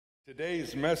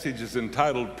Today's message is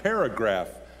entitled Paragraph,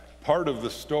 Part of the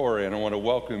Story, and I want to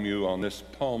welcome you on this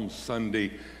Palm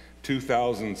Sunday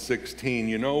 2016.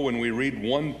 You know, when we read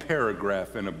one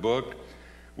paragraph in a book,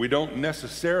 we don't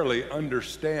necessarily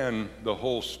understand the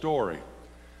whole story.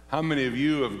 How many of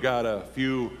you have got a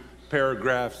few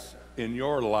paragraphs in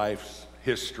your life's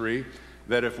history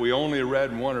that if we only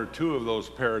read one or two of those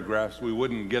paragraphs, we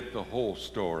wouldn't get the whole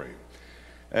story?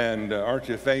 And aren't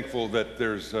you thankful that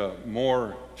there's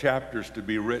more chapters to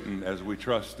be written as we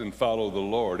trust and follow the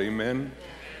Lord? Amen.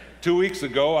 2 weeks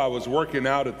ago, I was working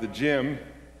out at the gym,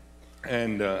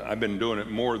 and I've been doing it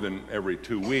more than every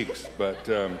 2 weeks. But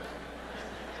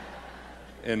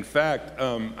in fact,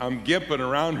 I'm gimping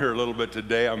around here a little bit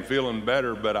today. I'm feeling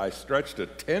better, but I stretched a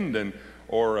tendon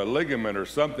or a ligament or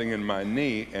something in my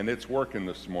knee, and it's working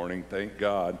this morning, thank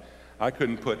God. I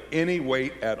couldn't put any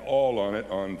weight at all on it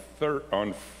on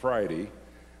Friday,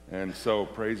 and so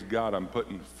praise God, I'm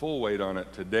putting full weight on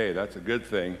it today. That's a good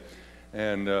thing,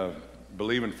 and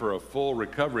believing for a full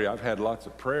recovery. I've had lots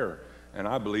of prayer, and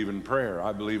I believe in prayer.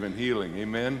 I believe in healing,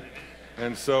 amen?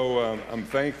 And so I'm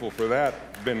thankful for that.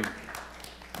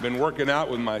 Been working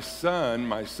out with my son.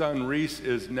 My son Reese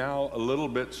is now a little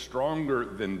bit stronger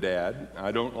than Dad.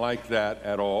 I don't like that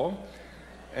at all.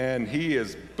 And he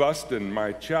is busting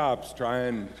my chops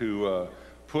trying to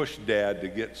push Dad to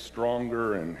get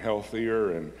stronger and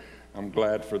healthier, and I'm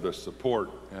glad for the support.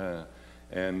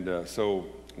 So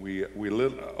we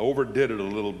overdid it a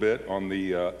little bit on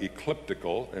the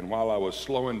elliptical, and while I was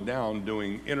slowing down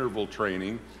doing interval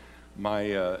training,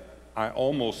 I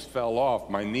almost fell off.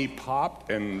 My knee popped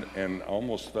and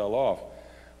almost fell off.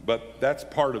 But that's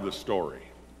part of the story.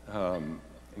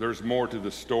 There's more to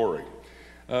the story.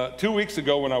 2 weeks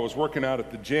ago when I was working out at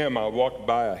the gym, I walked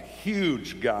by a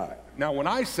huge guy. Now, when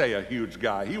I say a huge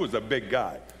guy, he was a big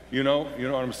guy. You know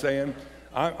what I'm saying?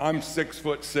 I'm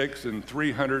 6'6" and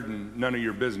 300 and none of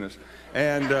your business.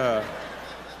 And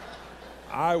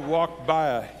I walked by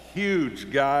a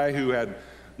huge guy who had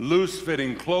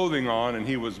loose-fitting clothing on, and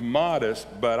he was modest,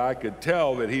 but I could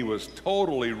tell that he was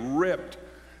totally ripped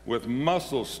with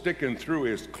muscles sticking through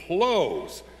his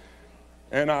clothes.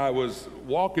 And I was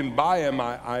walking by him,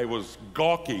 I was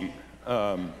gawking.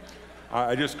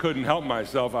 I just couldn't help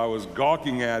myself. I was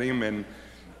gawking at him, and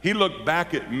he looked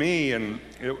back at me, and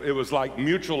it was like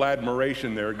mutual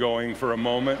admiration there going for a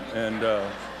moment. And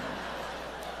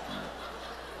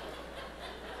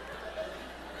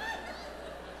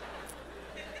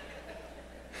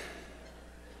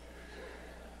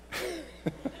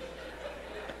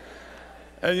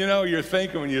and you know, you're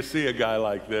thinking when you see a guy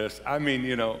like this, I mean,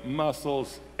 you know,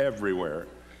 muscles everywhere.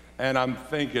 And I'm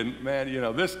thinking, man, you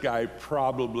know, this guy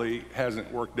probably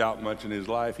hasn't worked out much in his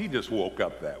life. He just woke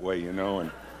up that way, you know.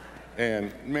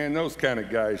 And man, those kind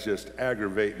of guys just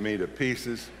aggravate me to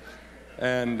pieces.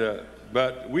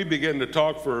 But we began to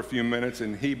talk for a few minutes,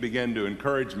 and he began to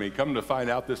encourage me. Come to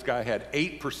find out, this guy had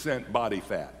 8% body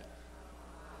fat.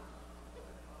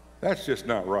 That's just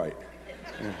not right.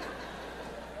 Yeah.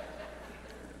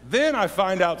 Then I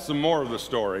find out some more of the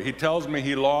story. He tells me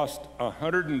he lost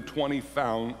 120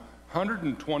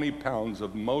 pounds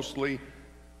of mostly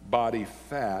body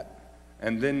fat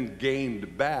and then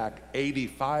gained back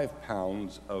 85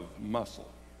 pounds of muscle.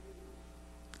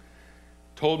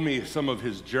 Told me some of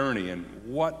his journey, and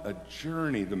what a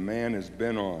journey the man has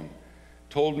been on.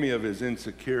 Told me of his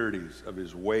insecurities, of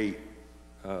his weight,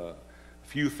 a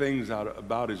few things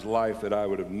about his life that I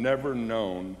would have never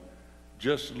known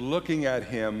just looking at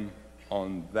him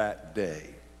on that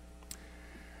day.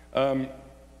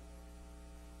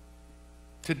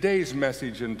 Today's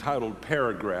message entitled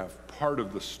Paragraph, Part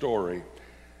of the Story,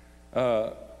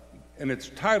 and it's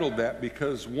titled that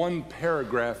because one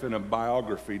paragraph in a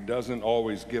biography doesn't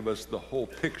always give us the whole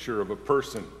picture of a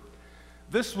person.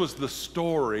 This was the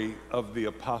story of the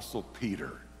Apostle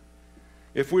Peter.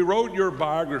 If we wrote your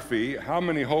biography, how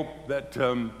many hope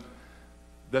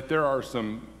that there are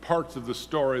some parts of the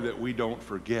story that we don't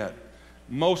forget,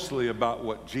 mostly about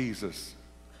what Jesus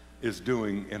is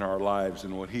doing in our lives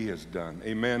and what he has done.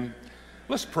 Amen.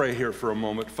 Let's pray here for a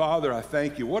moment. Father, I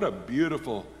thank you. What a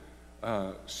beautiful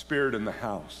spirit in the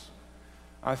house.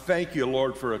 I thank you,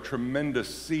 Lord, for a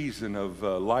tremendous season of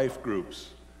life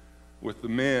groups with the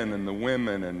men and the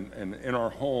women and in our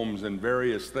homes and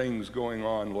various things going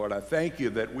on, Lord. I thank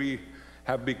you that we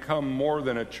have become more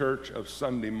than a church of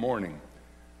Sunday morning.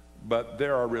 But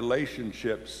there are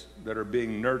relationships that are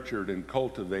being nurtured and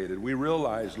cultivated. We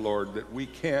realize, Lord, that we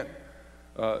can't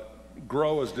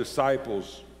grow as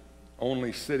disciples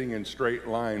only sitting in straight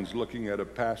lines looking at a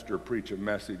pastor preach a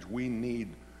message. We need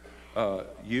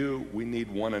you. We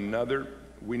need one another.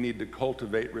 We need to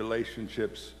cultivate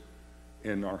relationships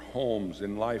in our homes,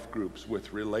 in life groups,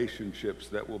 with relationships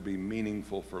that will be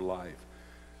meaningful for life.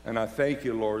 And I thank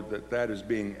you, Lord, that that is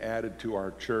being added to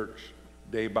our church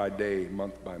day by day,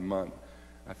 month by month.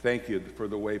 I thank you for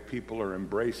the way people are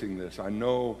embracing this. I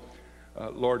know,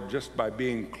 Lord, just by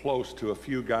being close to a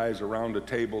few guys around a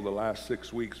table the last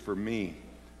 6 weeks for me,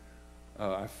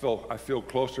 I feel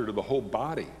closer to the whole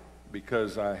body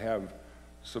because I have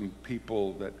some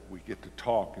people that we get to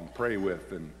talk and pray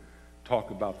with and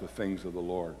talk about the things of the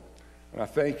Lord. And I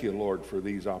thank you, Lord, for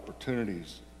these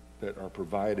opportunities that are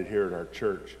provided here at our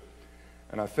church.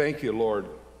 And I thank you, Lord,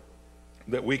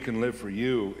 that we can live for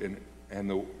you, and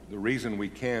the reason we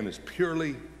can is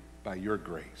purely by your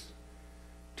grace.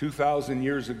 2,000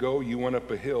 years ago, you went up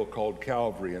a hill called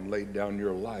Calvary and laid down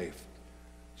your life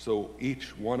so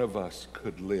each one of us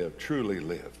could live, truly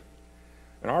live.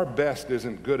 And our best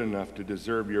isn't good enough to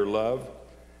deserve your love,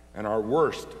 and our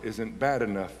worst isn't bad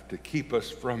enough to keep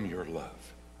us from your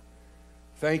love.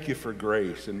 Thank you for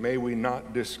grace, and may we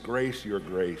not disgrace your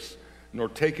grace, nor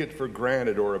take it for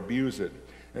granted or abuse it.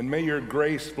 And may your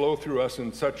grace flow through us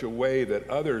in such a way that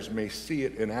others may see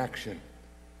it in action.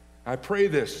 I pray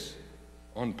this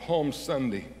on Palm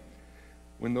Sunday,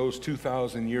 when those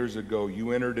 2,000 years ago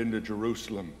you entered into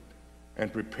Jerusalem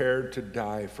and prepared to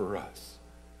die for us.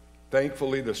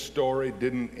 Thankfully, the story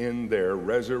didn't end there.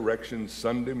 Resurrection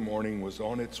Sunday morning was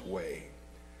on its way.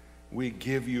 We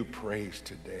give you praise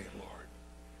today, Lord.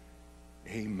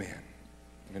 Amen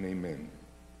and amen.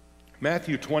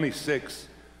 Matthew 26,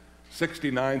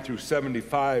 69 through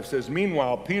 75 says,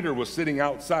 "Meanwhile, Peter was sitting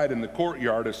outside in the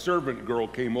courtyard. A servant girl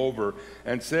came over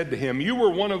and said to him, 'You were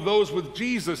one of those with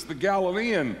Jesus, the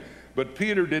Galilean.' But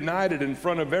Peter denied it in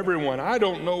front of everyone. 'I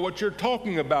don't know what you're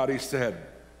talking about,' he said.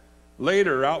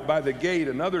 Later, out by the gate,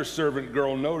 another servant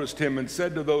girl noticed him and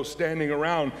said to those standing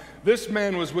around, 'This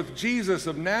man was with Jesus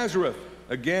of Nazareth.'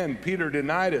 Again, Peter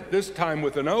denied it, this time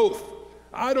with an oath.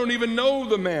 'I don't even know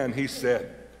the man,' he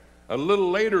said. A little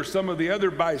later, some of the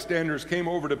other bystanders came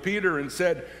over to Peter and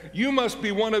said, 'You must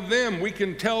be one of them. We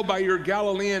can tell by your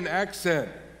Galilean accent.'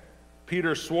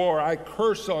 Peter swore, 'A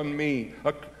curse on me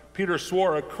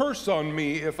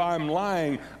if I'm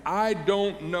lying. I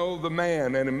don't know the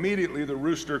man.' And immediately the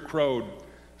rooster crowed.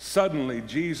 Suddenly,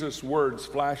 Jesus' words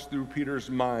flashed through Peter's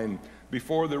mind.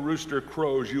 'Before the rooster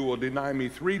crows, you will deny me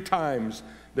 3 times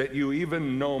that you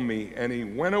even know me.' And he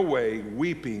went away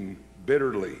weeping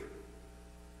bitterly."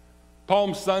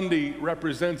 Palm Sunday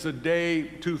represents a day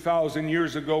 2,000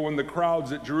 years ago when the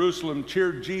crowds at Jerusalem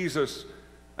cheered Jesus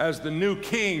as the new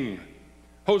king.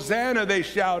 "Hosanna," they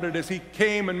shouted as he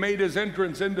came and made his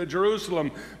entrance into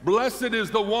Jerusalem. "Blessed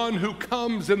is the one who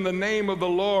comes in the name of the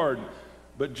Lord."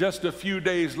 But just a few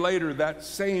days later, that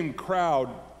same crowd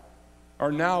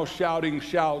are now shouting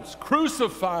shouts,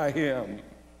 "Crucify him!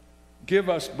 Give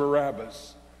us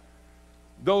Barabbas."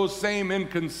 Those same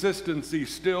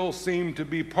inconsistencies still seem to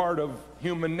be part of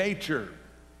human nature.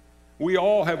 We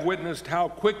all have witnessed how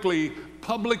quickly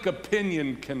public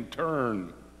opinion can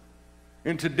turn.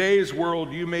 In today's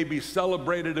world, you may be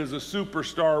celebrated as a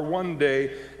superstar one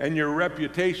day, and your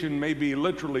reputation may be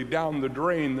literally down the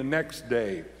drain the next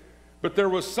day. But there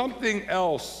was something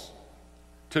else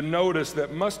to notice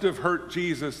that must have hurt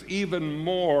Jesus even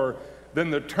more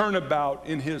than the turnabout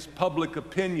in his public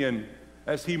opinion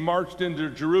as he marched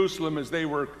into Jerusalem, as they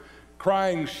were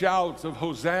crying shouts of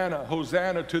 "Hosanna,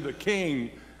 Hosanna to the King."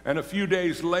 And a few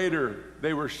days later,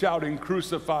 they were shouting,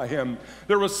 "Crucify him."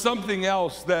 There was something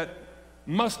else that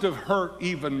must have hurt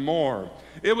even more.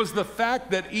 It was the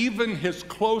fact that even his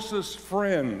closest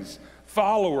friends,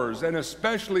 followers, and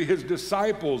especially his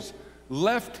disciples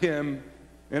left him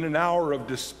in an hour of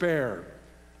despair.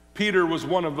 Peter was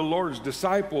one of the Lord's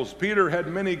disciples. Peter had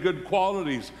many good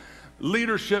qualities,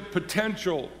 leadership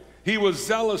potential. He was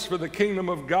zealous for the kingdom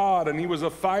of God, and he was a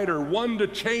fighter, one to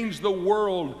change the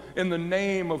world in the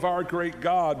name of our great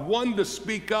God, one to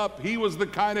speak up. He was the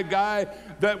kind of guy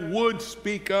that would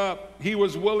speak up. He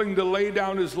was willing to lay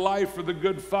down his life for the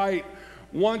good fight.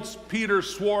 Once Peter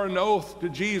swore an oath to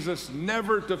Jesus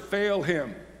never to fail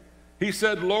him. He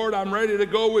said, "Lord, I'm ready to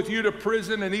go with you to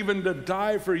prison and even to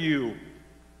die for you."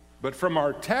 But from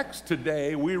our text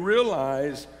today, we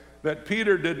realize that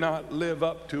Peter did not live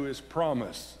up to his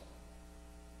promise.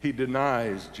 He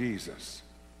denies Jesus.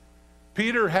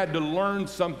 Peter had to learn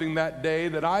something that day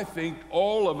that I think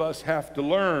all of us have to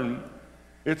learn.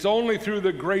 It's only through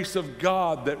the grace of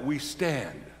God that we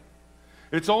stand.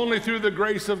 It's only through the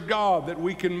grace of God that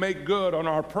we can make good on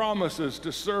our promises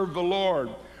to serve the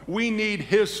Lord. We need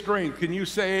his strength. Can you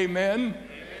say amen?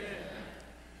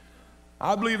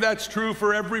 I believe that's true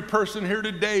for every person here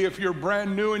today. If you're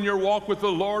brand new in your walk with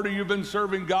the Lord or you've been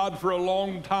serving God for a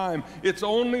long time, it's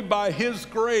only by His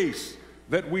grace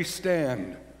that we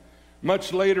stand.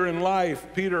 Much later in life,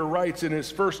 Peter writes in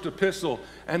his first epistle,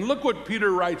 and look what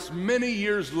Peter writes many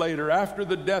years later after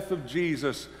the death of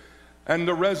Jesus and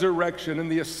the resurrection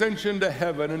and the ascension to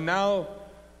heaven. And now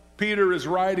Peter is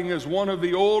writing as one of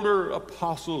the older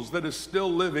apostles that is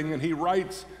still living, and he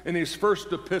writes in his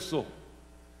first epistle,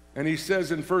 and he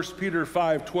says in 1 Peter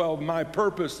 5:12, my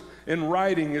purpose in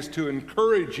writing is to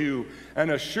encourage you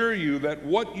and assure you that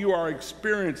what you are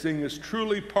experiencing is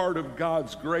truly part of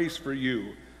God's grace for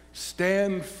you.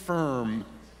 Stand firm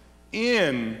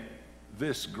in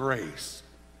this grace.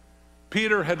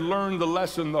 Peter had learned the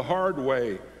lesson the hard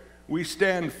way. We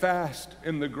stand fast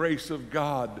in the grace of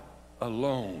God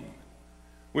alone.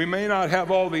 We may not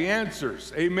have all the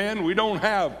answers. Amen? We don't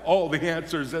have all the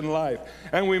answers in life.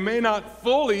 And we may not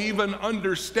fully even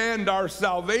understand our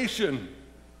salvation.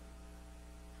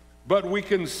 But we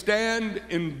can stand,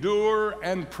 endure,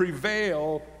 and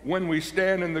prevail when we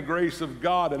stand in the grace of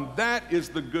God. And that is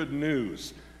the good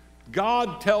news.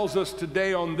 God tells us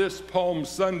today on this Palm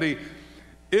Sunday,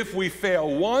 if we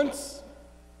fail once,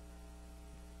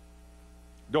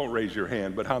 don't raise your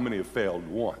hand, but how many have failed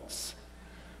once?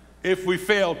 If we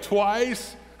fail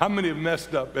twice, how many have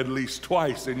messed up at least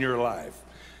twice in your life?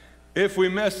 If we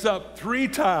mess up 3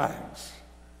 times,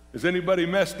 has anybody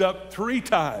messed up 3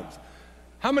 times?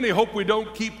 How many hope we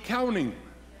don't keep counting?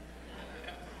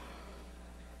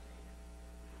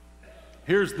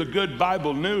 Here's the good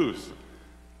Bible news.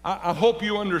 I hope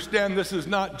you understand this is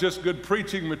not just good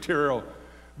preaching material,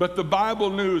 but the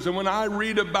Bible news. And when I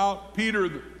read about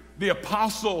Peter, the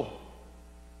apostle,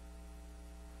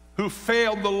 who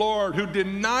failed the Lord, who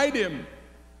denied Him,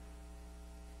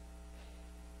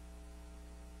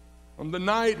 on the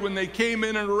night when they came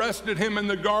in and arrested Him in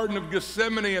the Garden of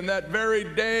Gethsemane, and that very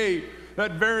day,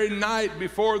 that very night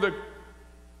before the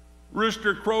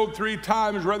rooster crowed 3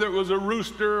 times, whether it was a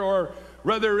rooster or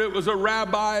whether it was a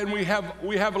rabbi, and we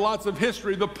have lots of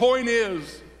history. The point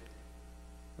is,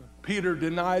 Peter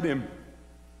denied Him.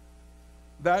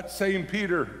 That same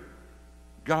Peter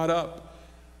got up.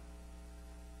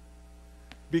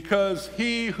 Because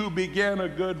he who began a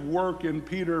good work in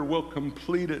Peter will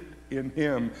complete it in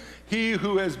him. He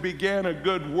who has began a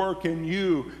good work in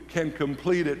you can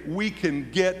complete it. We can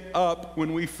get up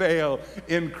when we fail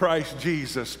in Christ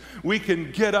Jesus. We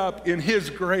can get up in His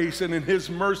grace and in His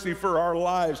mercy for our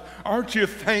lives. Aren't you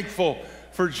thankful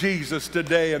for Jesus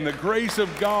today and the grace of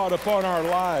God upon our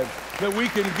lives that we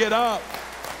can get up?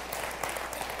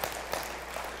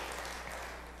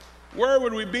 Where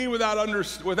would we be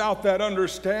without that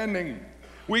understanding?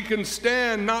 We can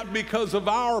stand not because of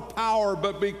our power,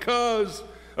 but because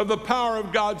of the power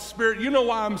of God's Spirit. You know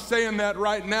why I'm saying that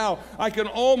right now? I can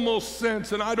almost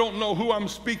sense, and I don't know who I'm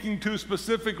speaking to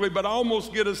specifically, but I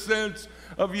almost get a sense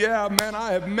of, yeah, man,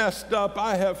 I have messed up.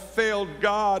 I have failed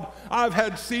God. I've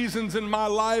had seasons in my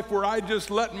life where I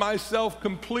just let myself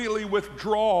completely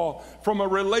withdraw from a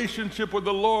relationship with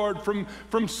the Lord,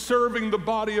 from serving the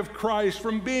body of Christ,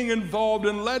 from being involved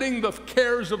in letting the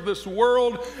cares of this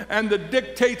world and the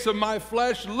dictates of my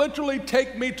flesh literally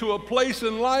take me to a place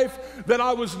in life that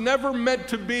I was never meant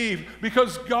to be,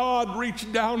 because God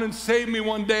reached down and saved me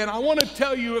one day. And I want to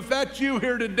tell you, if that's you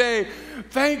here today,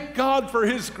 thank God for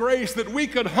His grace that we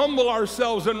could humble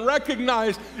ourselves and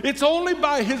recognize it's only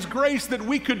by His grace that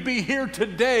we could be here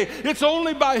today. It's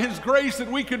only by His grace that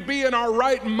we could be in our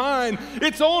right mind.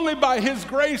 It's only by His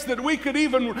grace that we could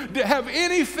even have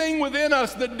anything within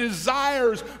us that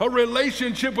desires a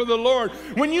relationship with the Lord.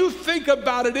 When you think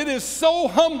about it, it is so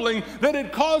humbling that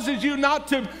it causes you not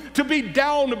to be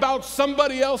down about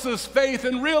somebody else's faith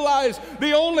and realize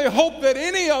the only hope that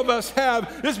any of us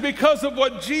have is because of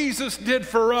what Jesus did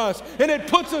for us. And it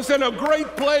puts us in a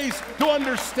great place to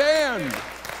understand.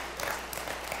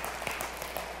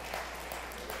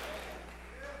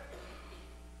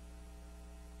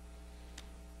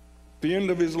 At the end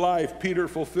of his life, Peter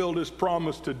fulfilled his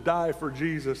promise to die for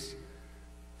Jesus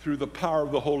through the power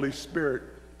of the Holy Spirit.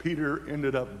 Peter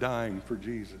ended up dying for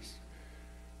Jesus.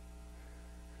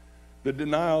 The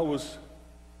denial was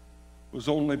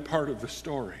only part of the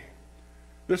story.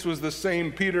 This was the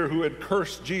same Peter who had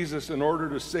cursed Jesus in order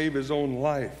to save his own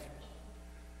life.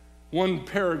 One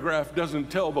paragraph doesn't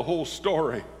tell the whole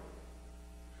story.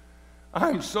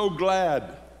 I'm so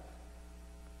glad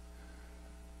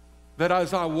that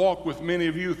as I walk with many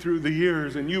of you through the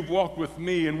years, and you've walked with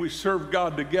me, and we serve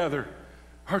God together,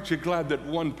 aren't you glad that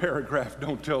one paragraph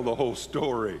don't tell the whole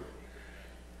story?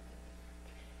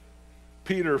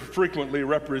 Peter frequently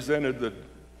represented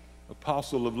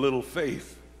apostle of little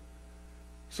faith.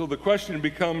 So the question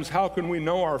becomes, how can we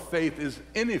know our faith is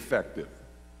ineffective?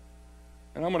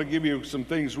 And I'm going to give you some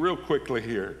things real quickly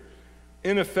here.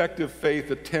 Ineffective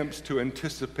faith attempts to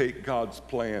anticipate God's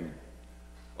plan.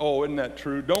 Oh, isn't that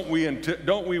true? Don't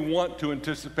we want to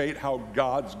anticipate how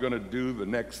God's going to do the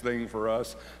next thing for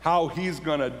us? How He's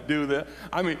going to do that?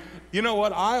 I mean, you know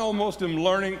what? I almost am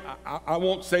learning. I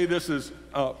won't say this is,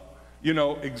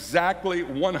 exactly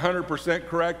 100%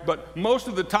 correct, but most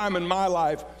of the time in my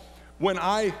life, when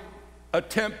I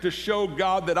attempt to show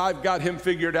God that I've got Him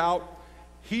figured out,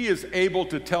 He is able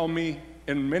to tell me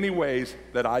in many ways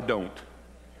that I don't.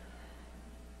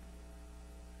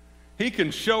 He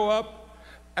can show up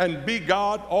and be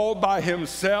God all by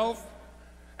Himself,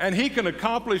 and He can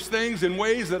accomplish things in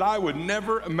ways that I would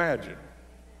never imagine.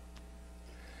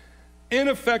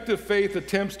 Ineffective faith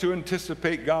attempts to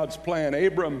anticipate God's plan.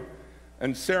 Abram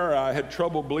and Sarai had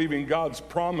trouble believing God's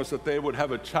promise that they would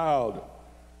have a child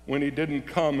when He didn't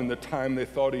come in the time they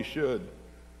thought He should.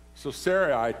 So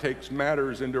Sarai takes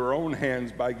matters into her own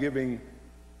hands by giving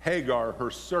Hagar,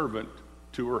 her servant,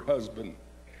 to her husband.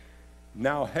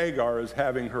 Now Hagar is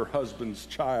having her husband's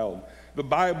child. The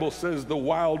Bible says the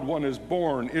wild one is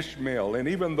born, Ishmael. And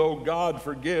even though God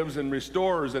forgives and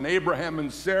restores, and Abraham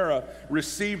and Sarah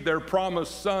received their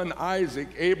promised son Isaac,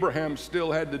 Abraham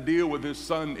still had to deal with his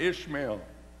son Ishmael.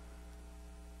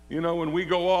 You know, when we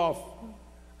go off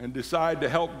and decide to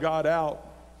help God out,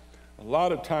 a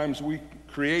lot of times we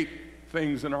create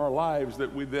things in our lives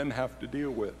that we then have to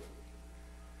deal with.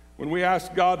 When we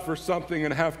ask God for something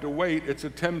and have to wait, it's a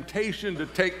temptation to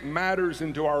take matters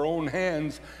into our own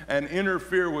hands and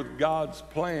interfere with God's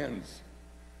plans.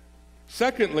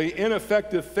 Secondly,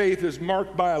 ineffective faith is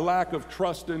marked by a lack of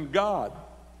trust in God.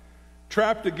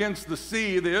 Trapped against the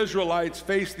sea, the Israelites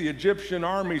faced the Egyptian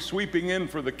army sweeping in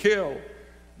for the kill.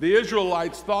 The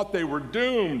Israelites thought they were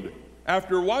doomed.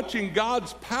 After watching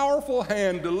God's powerful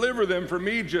hand deliver them from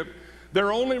Egypt,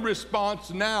 their only response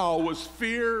now was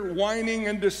fear, whining,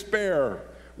 and despair.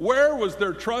 Where was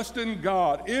their trust in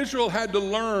God? Israel had to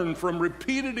learn from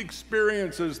repeated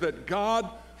experiences that God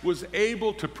was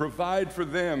able to provide for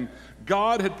them.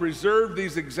 God had preserved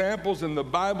these examples in the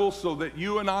Bible so that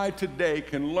you and I today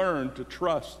can learn to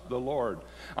trust the Lord.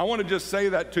 I want to just say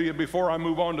that to you before I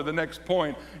move on to the next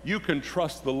point. You can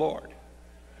trust the Lord.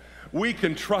 We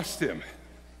can trust Him.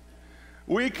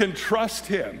 We can trust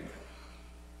Him.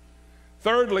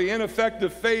 Thirdly,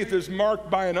 ineffective faith is marked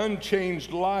by an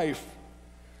unchanged life.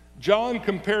 John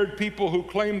compared people who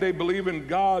claim they believe in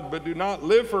God but do not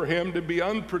live for Him to be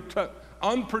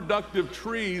unproductive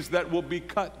trees that will be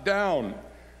cut down.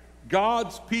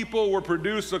 God's people will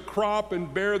produce a crop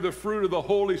and bear the fruit of the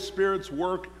Holy Spirit's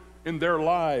work in their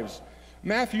lives.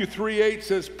 Matthew 3:8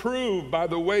 says, "Prove by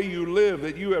the way you live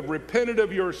that you have repented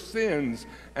of your sins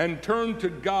and turned to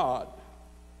God."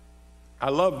 I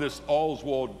love this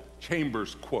Oswald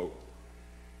Chambers quote.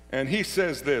 And he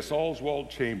says this,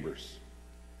 Oswald Chambers: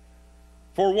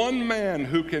 "For one man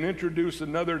who can introduce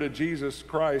another to Jesus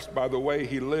Christ by the way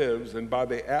he lives and by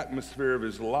the atmosphere of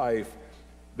his life,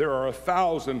 there are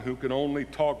 1,000 who can only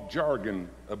talk jargon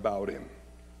about him."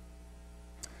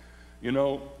 You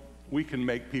know, we can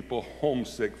make people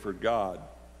homesick for God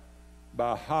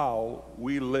by how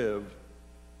we live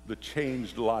the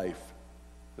changed life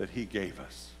that He gave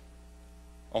us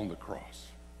on the cross.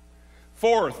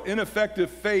 Fourth,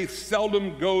 ineffective faith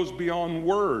seldom goes beyond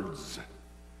words.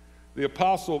 The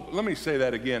apostle, let me say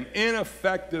that again.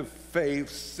 Ineffective faith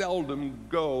seldom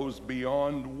goes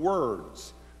beyond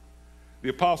words. The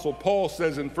apostle Paul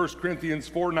says in 1 Corinthians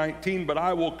 4:19, "But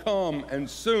I will come, and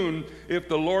soon, if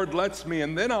the Lord lets me,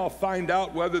 and then I'll find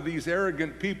out whether these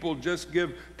arrogant people just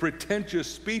give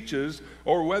pretentious speeches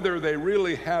or whether they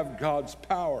really have God's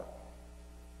power."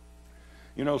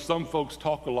 You know, some folks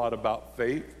talk a lot about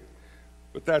faith,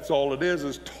 but that's all it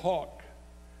is talk.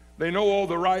 They know all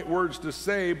the right words to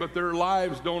say, but their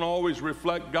lives don't always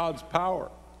reflect God's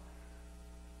power.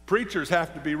 Preachers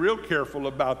have to be real careful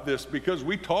about this because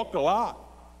we talk a lot.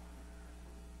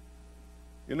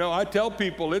 You know, I tell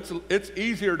people it's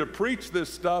easier to preach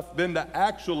this stuff than to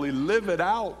actually live it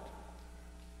out.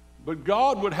 But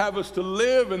God would have us to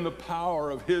live in the power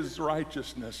of His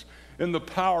righteousness, in the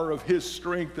power of His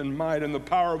strength and might, in the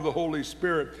power of the Holy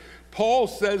Spirit. Paul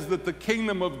says that the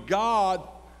kingdom of God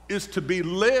is to be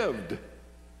lived.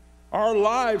 Our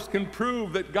lives can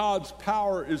prove that God's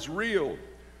power is real.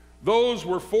 Those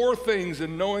were 4 things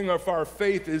in knowing if our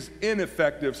faith is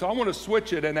ineffective. So I want to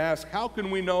switch it and ask, how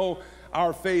can we know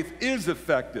our faith is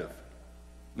effective?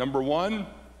 Number 1,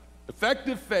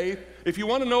 effective faith. If you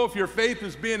want to know if your faith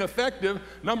is being effective,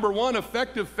 number 1,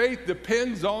 effective faith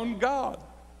depends on God.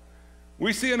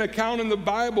 We see an account in the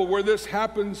Bible where this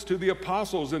happens to the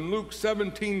apostles. In Luke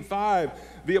 17:5,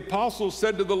 the apostles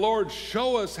said to the Lord,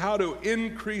 "Show us how to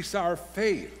increase our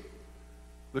faith."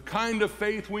 The kind of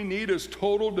faith we need is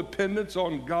total dependence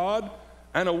on God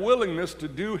and a willingness to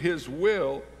do His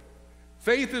will.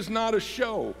 Faith is not a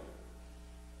show.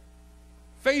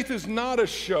 Faith is not a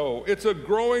show. It's a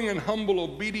growing and humble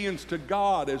obedience to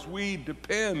God as we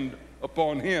depend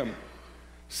upon Him.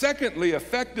 Secondly,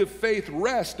 effective faith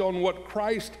rests on what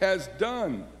Christ has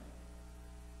done.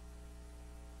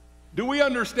 Do we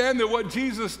understand that what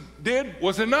Jesus did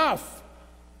was enough?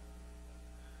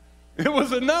 It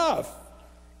was enough.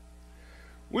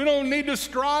 We don't need to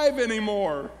strive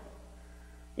anymore.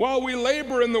 While we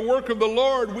labor in the work of the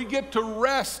Lord, we get to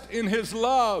rest in His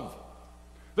love.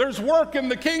 There's work in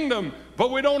the kingdom,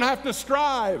 but we don't have to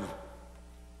strive.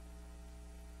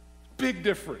 Big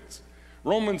difference.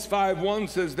 Romans 5:1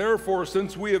 says, "Therefore,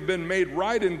 since we have been made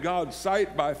right in God's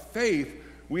sight by faith,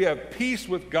 we have peace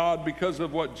with God because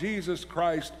of what Jesus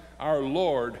Christ our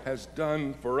Lord has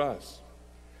done for us."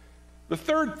 The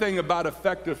third thing about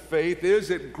effective faith is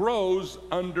it grows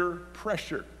under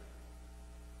pressure.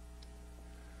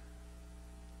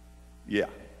 Yeah,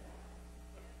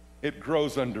 it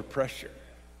grows under pressure.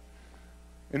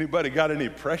 Anybody got any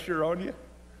pressure on you?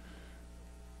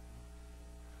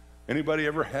 Anybody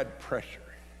ever had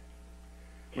pressure?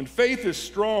 When faith is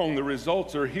strong, the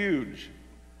results are huge.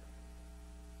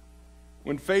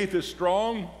 When faith is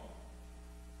strong,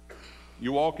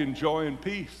 you walk in joy and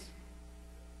peace.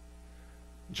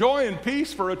 Joy and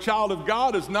peace for a child of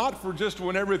God is not for just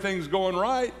when everything's going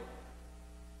right.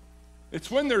 It's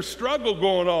when there's struggle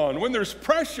going on, when there's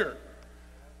pressure.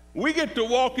 We get to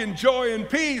walk in joy and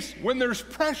peace when there's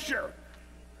pressure.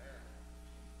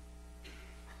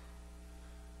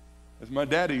 As my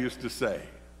daddy used to say,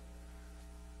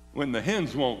 when the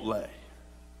hens won't lay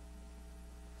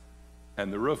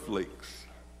and the roof leaks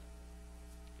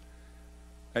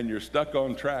and you're stuck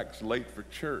on tracks late for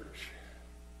church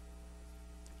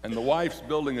and the wife's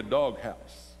building a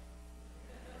doghouse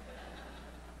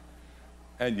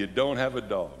and you don't have a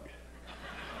dog,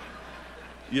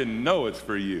 you know it's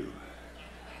for you.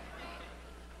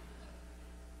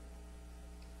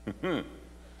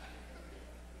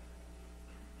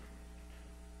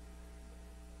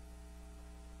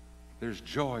 There's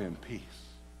joy and peace.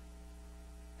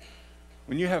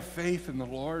 When you have faith in the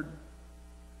Lord,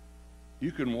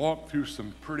 you can walk through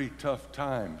some pretty tough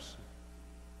times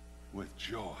with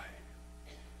joy,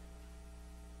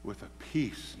 with a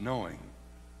peace knowing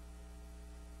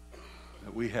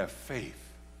that we have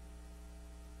faith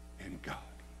in God.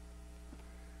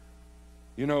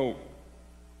 You know,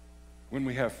 when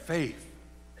we have faith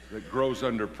that grows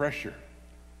under pressure,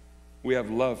 we have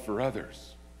love for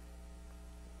others.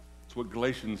 It's what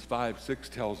Galatians 5:6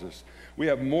 tells us. We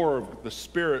have more of the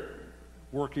Spirit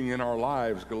working in our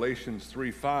lives, Galatians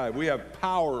 3:5. We have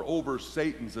power over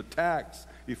Satan's attacks,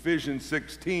 Ephesians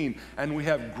 6:10. And we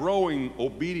have growing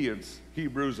obedience,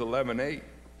 Hebrews 11:8.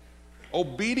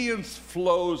 Obedience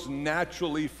flows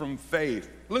naturally from faith.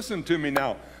 Listen to me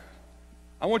now.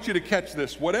 I want you to catch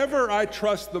this. Whatever I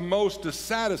trust the most to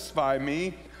satisfy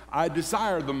me, I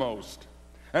desire the most.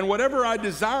 And whatever I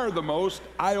desire the most,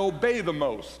 I obey the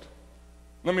most.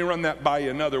 Let me run that by you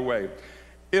another way.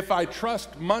 If I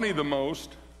trust money the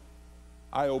most,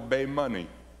 I obey money.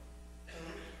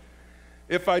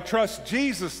 If I trust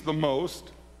Jesus the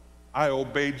most, I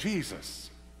obey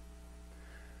Jesus.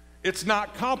 It's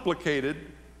not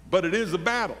complicated, but it is a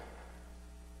battle.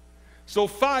 So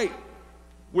fight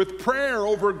with prayer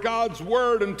over God's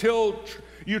word until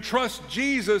you trust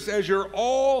Jesus as your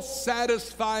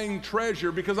all-satisfying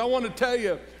treasure. Because I want to tell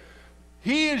you,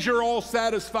 He is your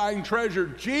all-satisfying treasure.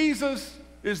 Jesus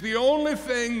is the only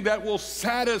thing that will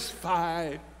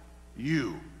satisfy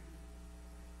you.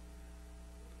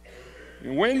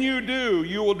 And when you do,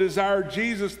 you will desire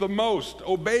Jesus the most,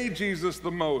 obey Jesus the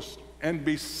most, and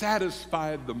be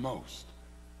satisfied the most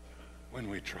when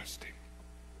we trust Him.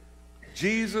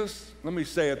 Jesus, let me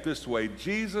say it this way,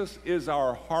 Jesus is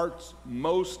our heart's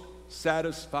most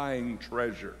satisfying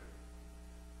treasure.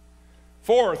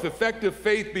 Fourth, effective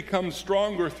faith becomes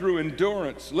stronger through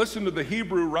endurance. Listen to the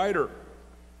Hebrew writer.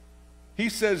 He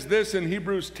says this in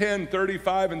Hebrews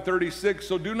 10:35 and 36,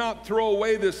 "So do not throw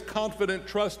away this confident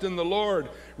trust in the Lord.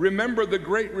 Remember the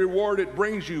great reward it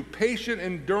brings you. Patient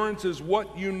endurance is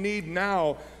what you need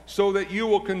now, so that you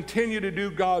will continue to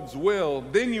do God's will.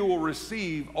 Then you will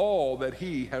receive all that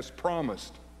He has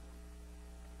promised."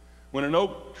 When an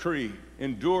oak tree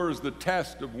endures the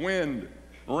test of wind,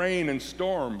 rain, and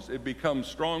storms, it becomes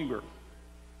stronger.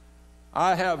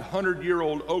 I have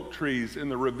 100-year-old oak trees in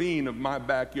the ravine of my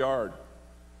backyard.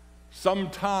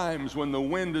 Sometimes when the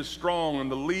wind is strong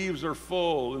and the leaves are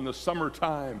full in the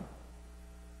summertime,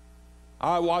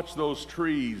 I watch those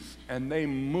trees and they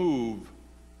move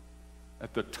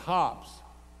at the tops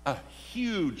a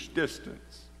huge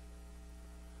distance.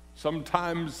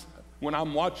 Sometimes when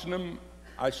I'm watching them,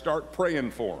 I start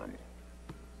praying for them.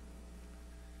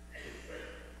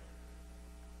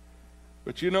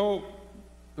 But you know,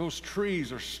 those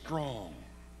trees are strong.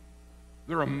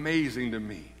 They're amazing to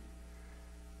me.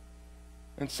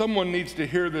 And someone needs to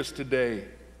hear this today.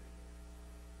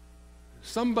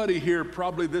 Somebody here,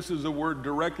 probably this is a word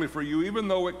directly for you, even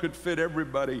though it could fit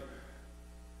everybody.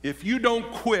 If you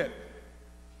don't quit,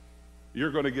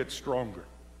 you're going to get stronger.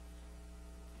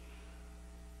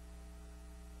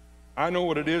 I know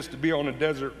what it is to be on a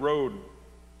desert road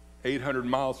 800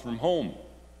 miles from home.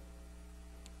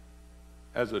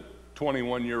 As a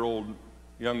 21-year-old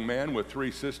young man with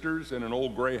 3 sisters in an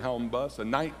old Greyhound bus, a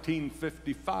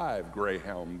 1955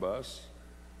 Greyhound bus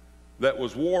that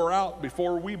was wore out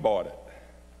before we bought it.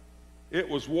 It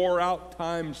was wore out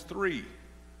times 3.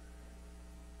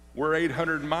 We're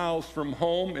 800 miles from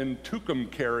home in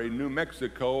Tucumcari, New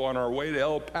Mexico, on our way to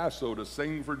El Paso to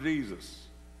sing for Jesus.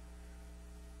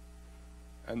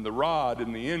 And the rod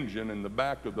in the engine in the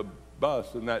back of the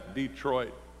bus in that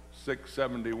Detroit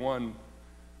 671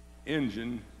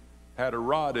 engine had a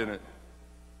rod in it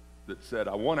that said,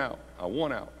 "I want out, I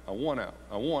want out, I want out,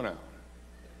 I want out."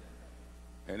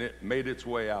 And it made its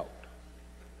way out.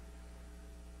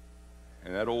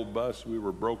 And that old bus, we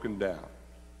were broken down.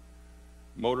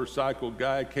 Motorcycle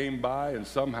guy came by and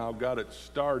somehow got it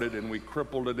started, and we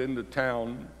crippled it into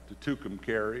town to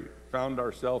Tucumcari, found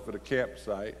ourselves at a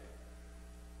campsite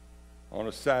on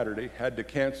a Saturday, had to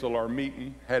cancel our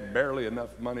meeting, had barely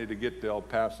enough money to get to El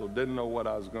Paso, didn't know what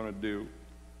I was going to do.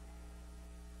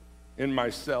 In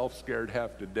myself, scared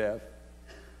half to death.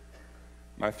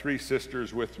 My 3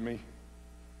 sisters with me.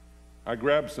 I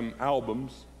grabbed some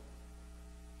albums.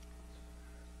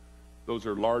 Those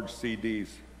are large CDs.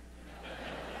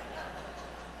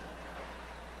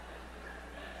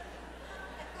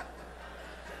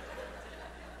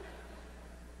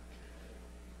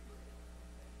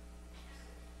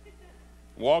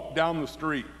 Walked down the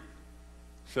street,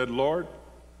 said, "Lord,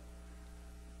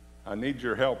 I need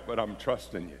your help, but I'm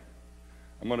trusting you.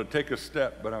 I'm going to take a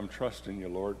step, but I'm trusting you,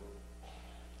 Lord."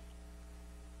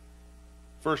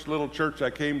 First little church I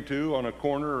came to on a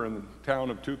corner in the town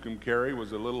of Tucumcari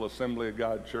was a little Assembly of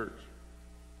God church.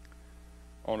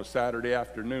 On a Saturday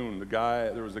afternoon,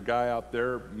 there was a guy out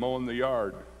there mowing the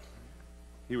yard.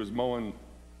 He was mowing,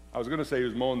 I was going to say he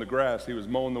was mowing the grass, he was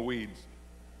mowing the weeds.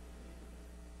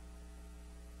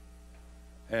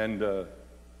 And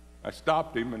I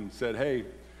stopped him and said, "Hey,"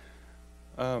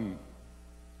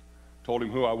 told him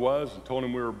who I was, and told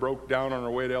him we were broke down on our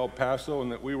way to El Paso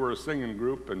and that we were a singing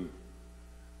group, and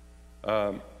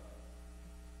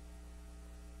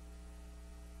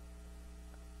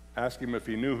asked him if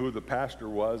he knew who the pastor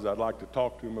was. I'd like to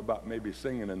talk to him about maybe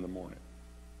singing in the morning.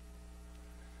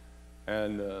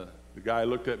 And the guy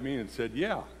looked at me and said,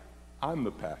 "Yeah, I'm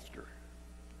the pastor."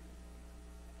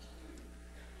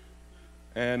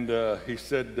 And he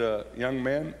said, "Young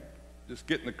man, just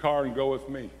get in the car and go with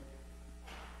me."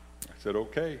 I said,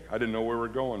 "Okay." I didn't know where we were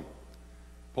going.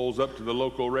 Pulls up to the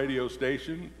local radio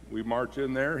station. We march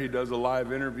in there. He does a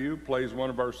live interview, plays one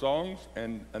of our songs,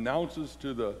 and announces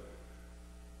to the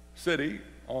city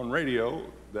on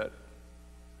radio that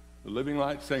the Living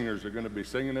Light Singers are going to be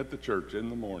singing at the church in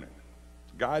the morning.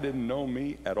 The guy didn't know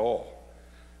me at all.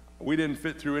 We didn't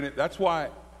fit through any. That's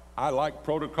why I like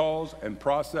protocols and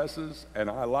processes, and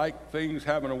I like things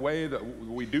having a way that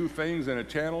we do things in a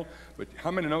channel. But how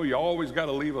many know you always got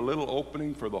to leave a little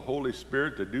opening for the Holy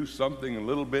Spirit to do something a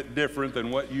little bit different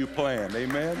than what you planned?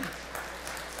 Amen? I'm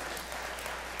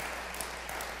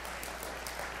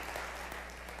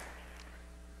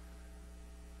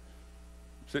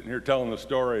sitting here telling the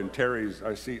story, and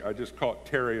I just caught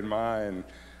Terry in my eye, and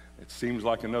it seems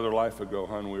like another life ago,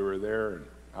 hon, we were there, and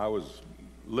I was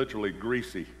literally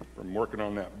greasy from working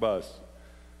on that bus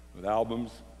with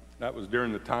albums. That was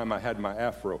during the time I had my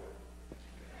afro.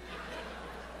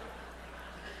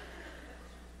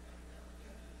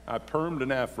 I permed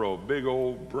an afro, big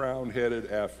old brown-headed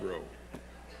afro.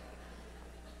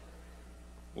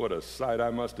 What a sight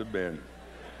I must have been.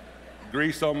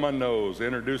 Grease on my nose,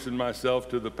 introducing myself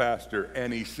to the pastor,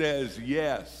 and he says,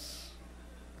 "Yes,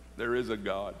 there is a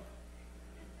God."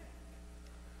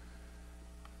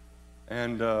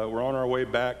 And we're on our way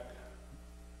back,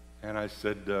 and I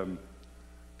said,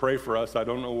 "Pray for us. I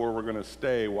don't know where we're going to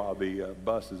stay while the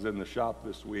bus is in the shop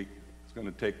this week. It's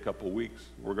going to take a couple weeks.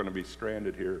 We're going to be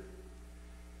stranded here."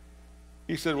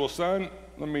 He said, well, son,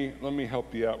 let me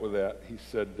help you out with that. He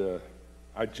said,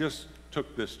 I just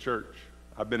took this church.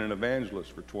 I've been an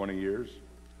evangelist for 20 years.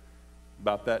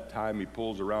 About that time, he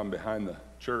pulls around behind the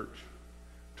church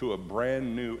to a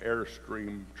brand new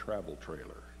Airstream travel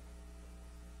trailer.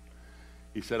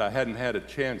 He said, I hadn't had a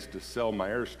chance to sell my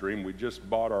Airstream. We just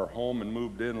bought our home and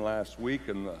moved in last week,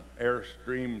 and the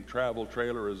Airstream travel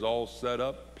trailer is all set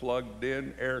up, plugged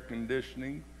in, air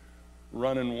conditioning,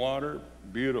 running water,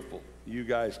 beautiful. You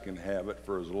guys can have it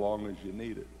for as long as you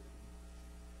need it.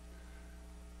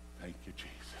 Thank you,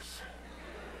 Jesus.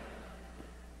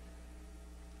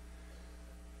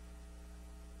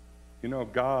 You know,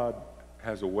 God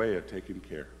has a way of taking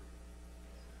care.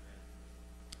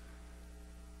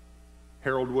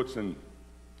 Harold Woodson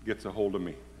gets a hold of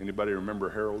me. Anybody remember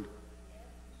Harold?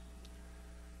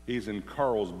 He's in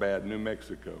Carlsbad, New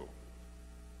Mexico,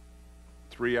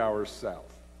 3 hours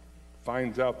south.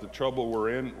 Finds out the trouble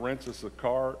we're in, rents us a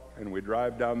car, and we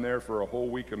drive down there for a whole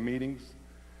week of meetings.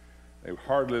 They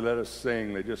hardly let us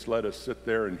sing. They just let us sit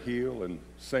there and heal and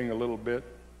sing a little bit.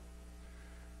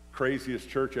 Craziest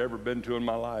church I ever been to in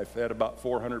my life. They had about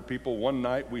 400 people. One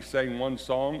night we sang one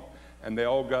song, and they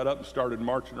all got up and started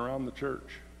marching around the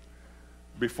church.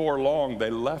 Before long, they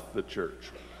left the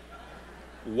church.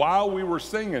 While we were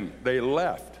singing, they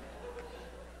left.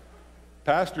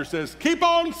 Pastor says, keep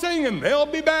on singing, they'll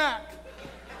be back.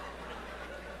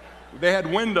 They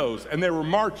had windows, and they were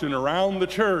marching around the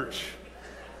church.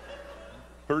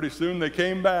 Pretty soon they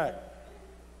came back,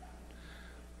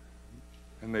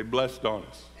 and they blessed on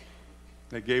us.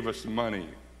 They gave us money.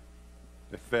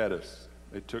 They fed us.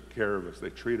 They took care of us. They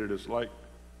treated us like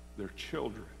their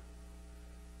children.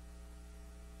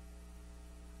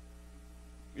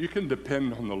 You can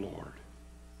depend on the Lord.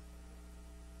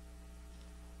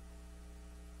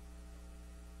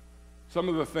 Some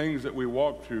of the things that we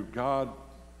walk through, God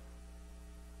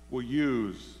will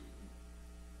use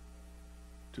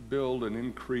to build and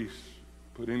increase,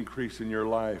 put increase in your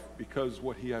life, because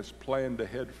what He has planned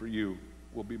ahead for you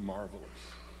will be marvelous.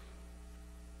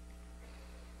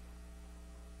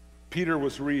 Peter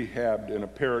was rehabbed in a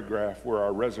paragraph where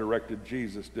our resurrected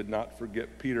Jesus did not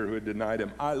forget Peter who had denied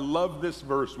Him. I love this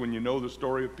verse when you know the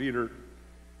story of Peter.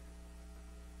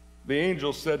 The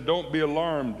angel said, don't be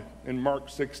alarmed, in Mark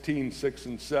 16, 6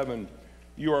 and 7.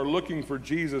 You are looking for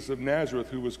Jesus of Nazareth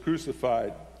who was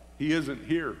crucified. He isn't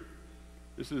here.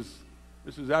 This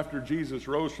is after Jesus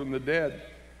rose from the dead.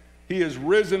 He is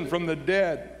risen from the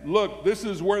dead. Look, this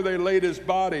is where they laid His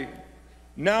body.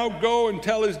 Now go and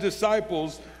tell His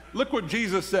disciples. Look what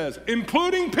Jesus says,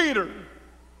 including Peter.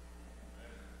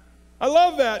 I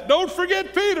love that. Don't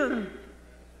forget Peter.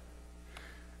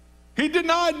 He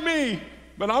denied me,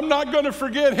 but I'm not going to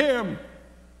forget him.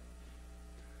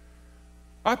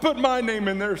 I put my name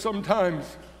in there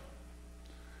sometimes.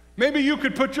 Maybe you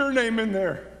could put your name in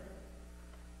there.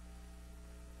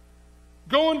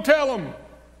 Go and tell him.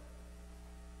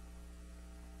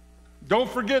 Don't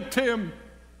forget Tim.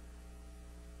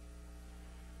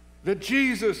 That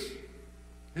Jesus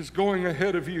is going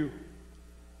ahead of you.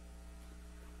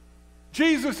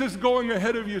 Jesus is going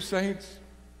ahead of you, saints.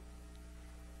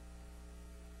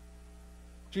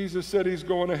 Jesus said He's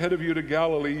going ahead of you to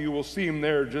Galilee. You will see Him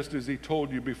there just as He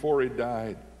told you before He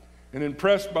died. And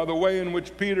impressed by the way in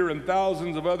which Peter and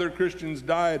thousands of other Christians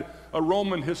died, a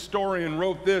Roman historian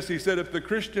wrote this. He said, if the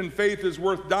Christian faith is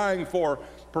worth dying for,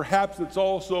 perhaps it's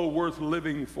also worth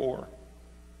living for.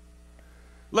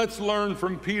 Let's learn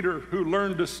from Peter, who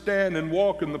learned to stand and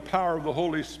walk in the power of the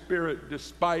Holy Spirit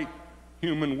despite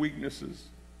human weaknesses.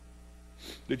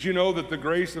 Did you know that the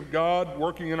grace of God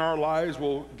working in our lives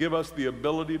will give us the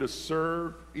ability to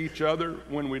serve each other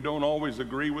when we don't always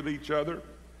agree with each other?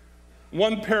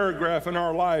 One paragraph in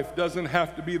our life doesn't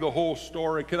have to be the whole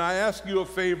story. Can I ask you a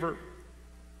favor?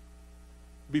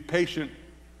 Be patient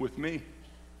with me.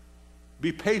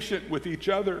 Be patient with each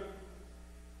other.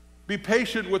 Be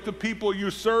patient with the people you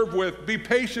serve with. Be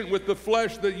patient with the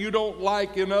flesh that you don't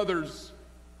like in others.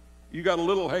 You got a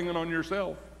little hanging on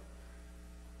yourself.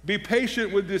 Be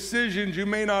patient with decisions you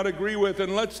may not agree with,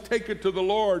 and let's take it to the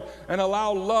Lord and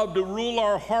allow love to rule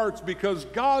our hearts, because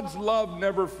God's love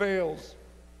never fails.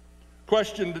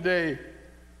 Question today,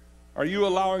 are you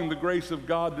allowing the grace of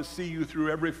God to see you through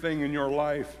everything in your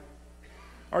life?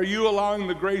 Are you allowing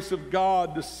the grace of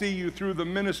God to see you through the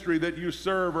ministry that you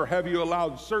serve, or have you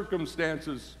allowed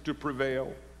circumstances to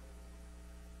prevail?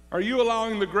 Are you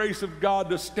allowing the grace of God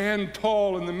to stand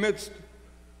tall in the midst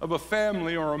of a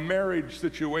family or a marriage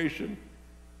situation?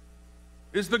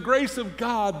 Is the grace of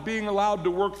God being allowed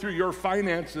to work through your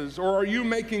finances, or are you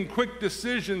making quick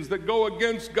decisions that go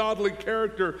against godly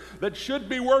character that should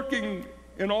be working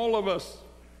in all of us.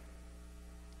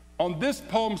 On this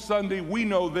Palm Sunday, we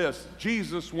know this: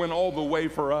 Jesus went all the way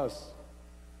for us.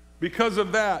 Because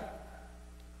of that,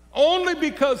 only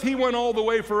because he went all the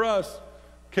way for us,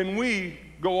 can we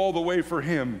go all the way for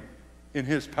him in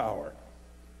his power.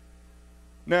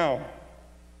 Now,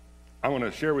 I want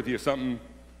to share with you something.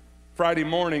 Friday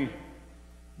morning,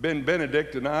 Ben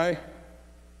Benedict and I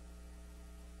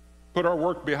put our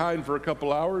work behind for a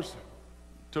couple hours,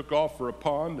 took off for a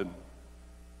pond, and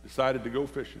decided to go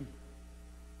fishing.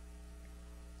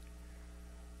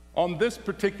 On this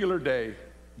particular day,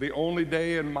 the only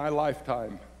day in my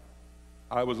lifetime,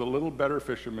 I was a little better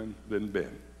fisherman than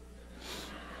Ben.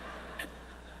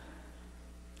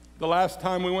 The last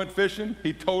time we went fishing,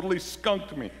 he totally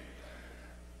skunked me.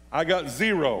 I got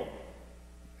 0.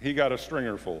 He got a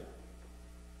stringer full.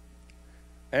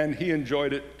 And he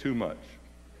enjoyed it too much.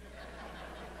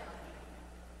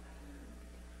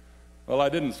 Well, I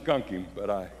didn't skunk him, but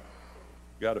I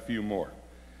got a few more.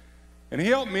 And he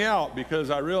helped me out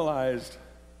because I realized,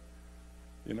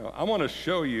 I want to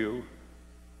show you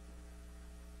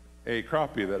a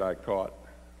crappie that I caught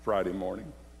Friday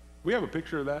morning. We have a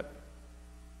picture of that?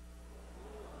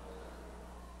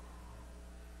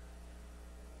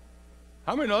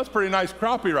 How many know that's a pretty nice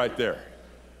crappie right there?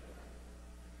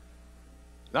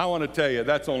 Now I want to tell you,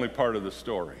 that's only part of the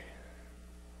story.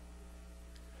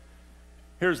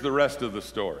 Here's the rest of the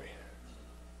story.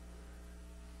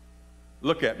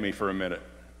 Look at me for a minute.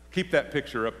 Keep that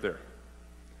picture up there.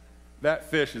 That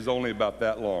fish is only about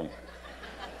that long.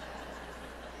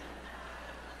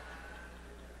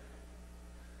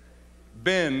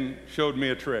 Ben showed me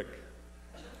a trick.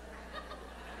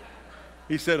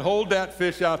 He said, hold that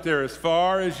fish out there as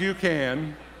far as you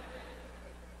can,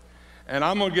 and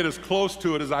I'm going to get as close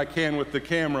to it as I can with the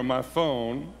camera, my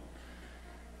phone,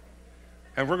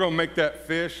 and we're going to make that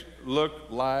fish look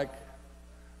like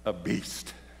a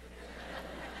beast.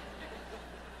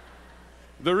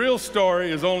 The real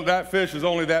story is only that fish is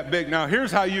only that big. Now,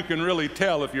 here's how you can really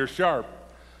tell if you're sharp.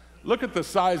 Look at the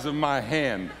size of my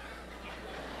hand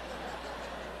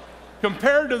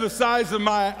compared to the size of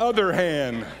my other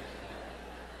hand.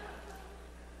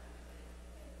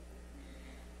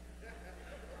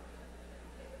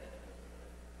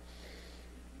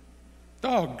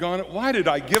 Doggone it, why did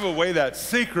I give away that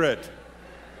secret?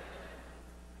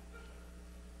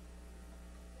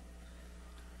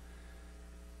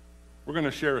 We're going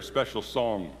to share a special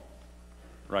song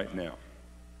right now.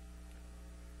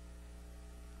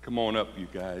 Come on up, you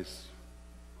guys.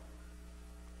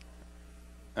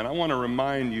 And I want to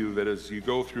remind you that as you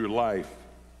go through life,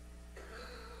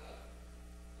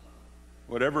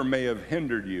 whatever may have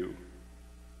hindered you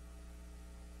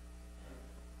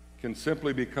can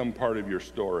simply become part of your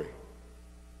story.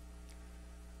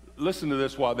 Listen to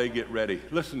this while they get ready.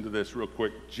 Listen to this real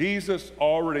quick. Jesus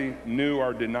already knew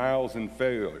our denials and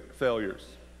failures.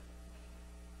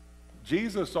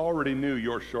 Jesus already knew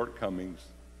your shortcomings.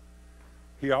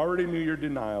 He already knew your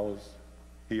denials.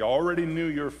 He already knew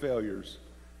your failures.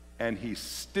 And he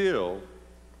still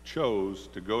chose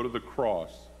to go to the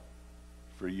cross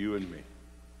for you and me.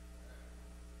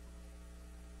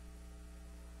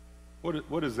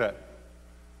 What is that?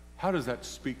 How does that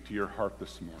speak to your heart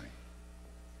this morning?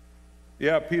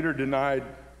 Yeah, Peter denied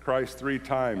Christ 3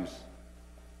 times.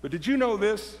 But did you know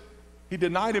this? He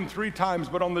denied him 3 times,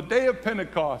 but on the day of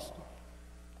Pentecost,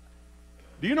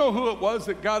 do you know who it was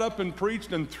that got up and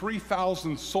preached and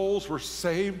 3,000 souls were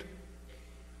saved?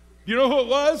 Do you know who it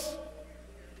was?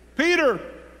 Peter.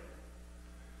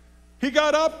 He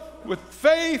got up with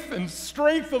faith and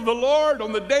strength of the Lord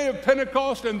on the day of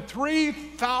Pentecost, and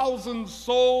 3,000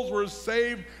 souls were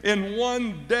saved in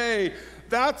one day.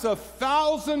 That's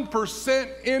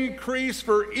 1,000% increase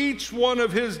for each one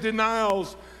of his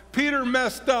denials. Peter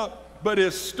messed up, but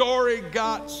his story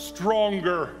got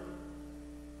stronger.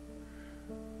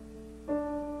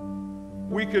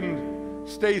 We can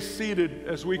stay seated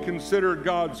as we consider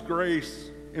God's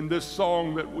grace in this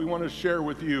song that we want to share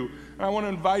with you. And I want to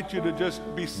invite you to just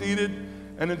be seated,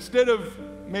 and instead of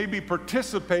maybe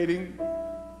participating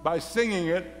by singing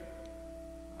it,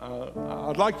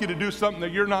 I'd like you to do something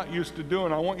that you're not used to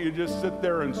doing. I want you to just sit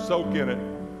there and soak in it.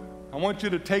 I want you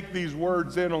to take these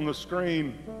words in on the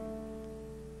screen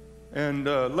and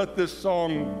let this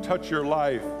song touch your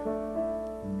life.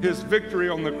 His victory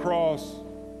on the cross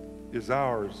is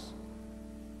ours.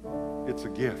 It's a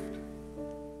gift.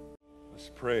 Let's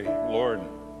pray. Lord,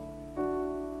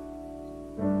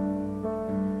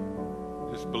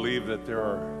 just believe that there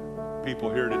are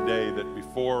people here today that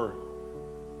before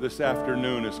this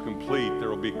afternoon is complete, there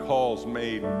will be calls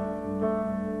made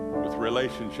with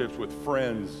relationships with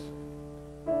friends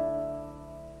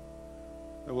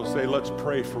that will say, let's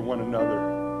pray for one another.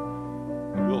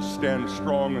 And we'll stand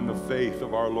strong in the faith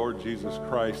of our Lord Jesus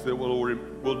Christ, that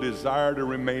will desire to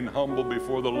remain humble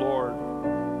before the Lord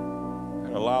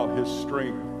and allow His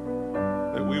strength,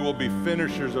 that we will be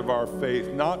finishers of our faith,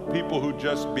 not people who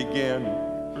just begin.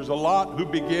 There's a lot who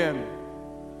begin.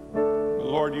 But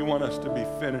Lord, you want us to be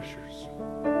finishers.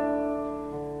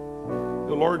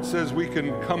 The Lord says we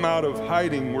can come out of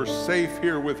hiding. We're safe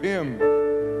here with Him.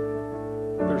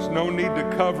 There's no need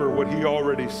to cover what He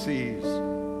already sees.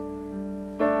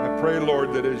 I pray,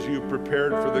 Lord, that as you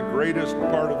prepared for the greatest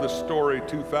part of the story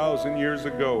 2,000 years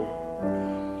ago,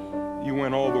 you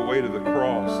went all the way to the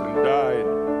cross and died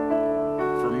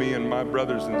for me and my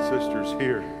brothers and sisters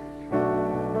here.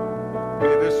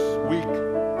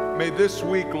 May this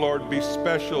week, Lord, be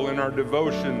special in our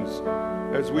devotions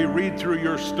as we read through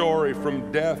your story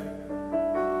from death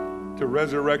to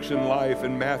resurrection life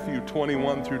in Matthew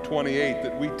 21 through 28,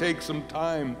 that we take some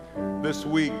time this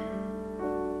week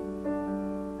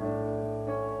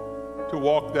to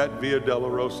walk that Via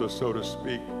Dolorosa, so to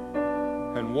speak,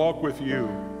 and walk with you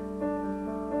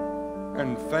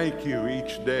and thank you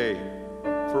each day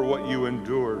for what you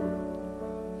endured,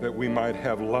 that we might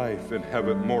have life and have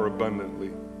it more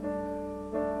abundantly.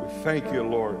 We thank you,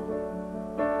 Lord,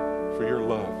 for your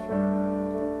love.